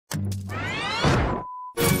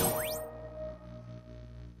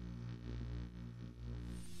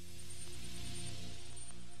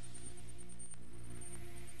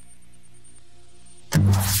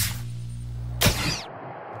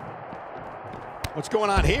What's going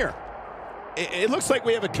on here? It looks like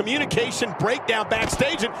we have a communication breakdown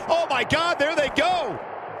backstage, and oh my God, there they go.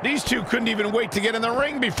 These two couldn't even wait to get in the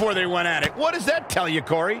ring before they went at it. What does that tell you,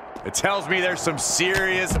 Corey? It tells me there's some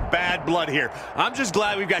serious bad blood here. I'm just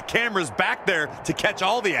glad we've got cameras back there to catch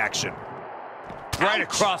all the action. Right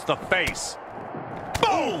across the face.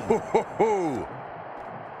 Boom!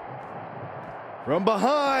 From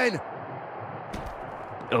behind.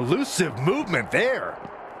 Elusive movement there.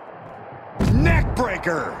 Neck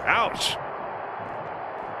breaker. Ouch.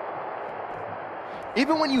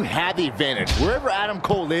 Even when you have the advantage, wherever Adam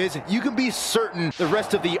Cole is, you can be certain the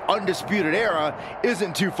rest of the Undisputed Era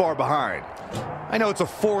isn't too far behind. I know it's a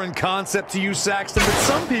foreign concept to you, Saxton, but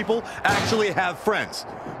some people actually have friends.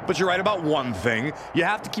 But you're right about one thing. You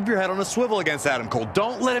have to keep your head on a swivel against Adam Cole.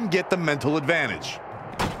 Don't let him get the mental advantage.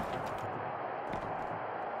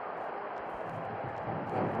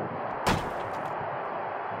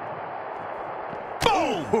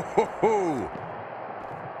 Boom!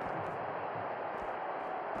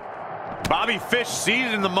 Bobby Fish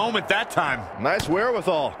seized in the moment that time. Nice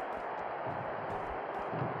wherewithal.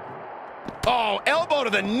 Oh, elbow to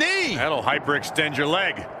the knee. That'll hyperextend your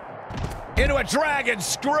leg. Into a dragon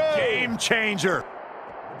screw. Game changer.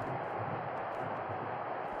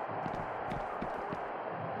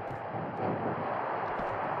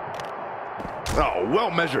 Oh,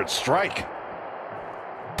 well-measured strike.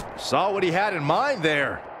 Saw what he had in mind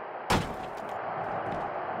there.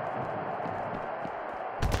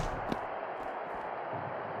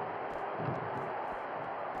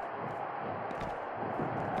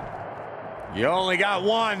 You only got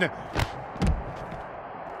one.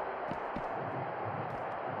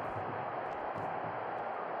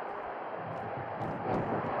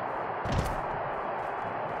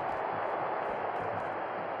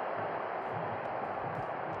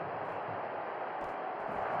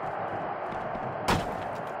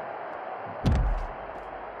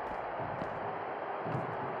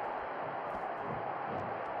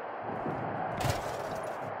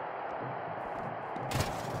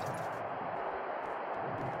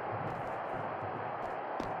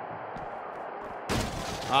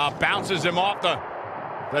 Bounces him off the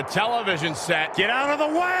television set. Get out of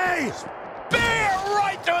the way! Spear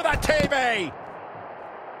right through the TV!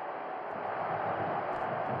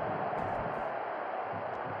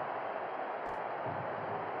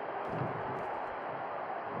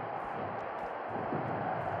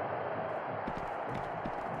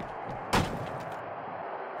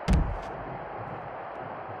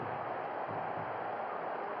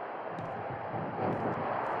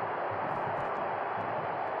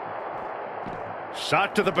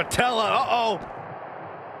 Shot to the patella. Uh-oh.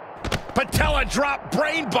 Patella drop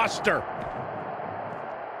brainbuster.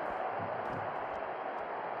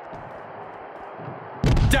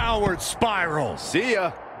 Downward spiral. See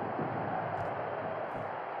ya.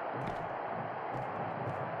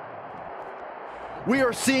 We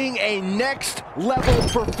are seeing a next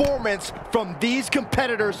level performance from these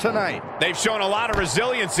competitors tonight. They've shown a lot of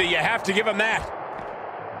resiliency. You have to give them that.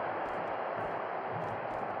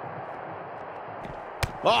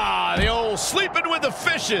 Ah, the old sleeping with the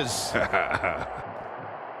fishes.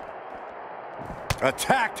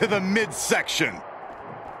 Attack to the midsection.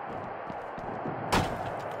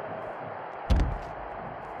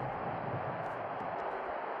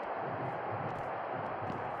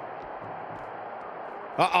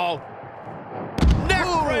 Uh-oh.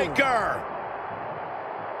 Neckbreaker.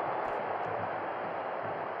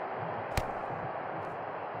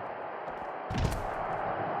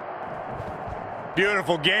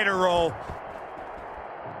 Beautiful gator roll.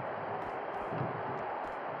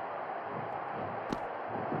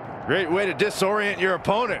 Great way to disorient your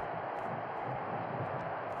opponent.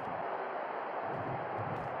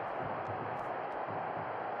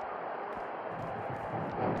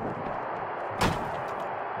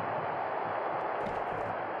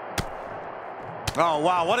 Oh,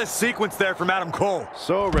 wow, what a sequence there from Adam Cole.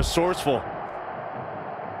 So resourceful.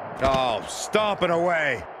 Oh, stomping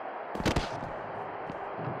away.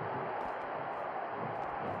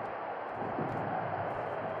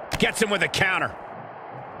 Gets him with a counter.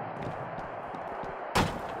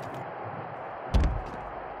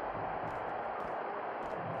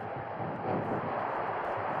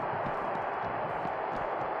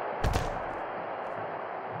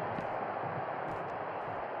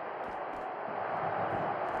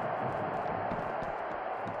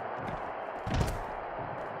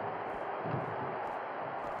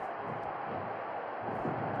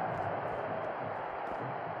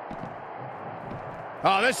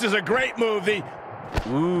 Oh, this is a great move.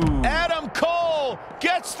 Adam Cole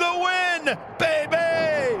gets the win, baby!